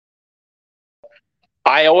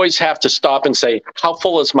I always have to stop and say, how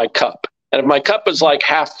full is my cup? And if my cup is like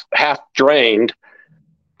half drained,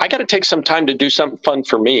 I got to take some time to do something fun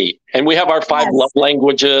for me. And we have our 5 love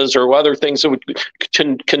languages or other things that we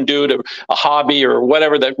can do to a hobby or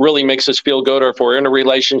whatever that really makes us feel good. Or if we're in a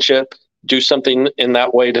relationship, do something in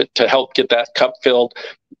that way to help get that cup filled.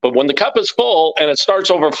 But when the cup is full and it starts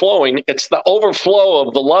overflowing, it's the overflow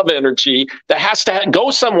of the love energy that has to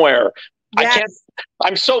go somewhere. Yes.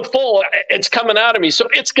 I'm so full, it's coming out of me. So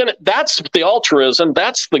that's the altruism.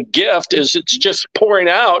 That's the gift, is it's just pouring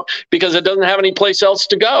out because it doesn't have any place else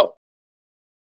to go.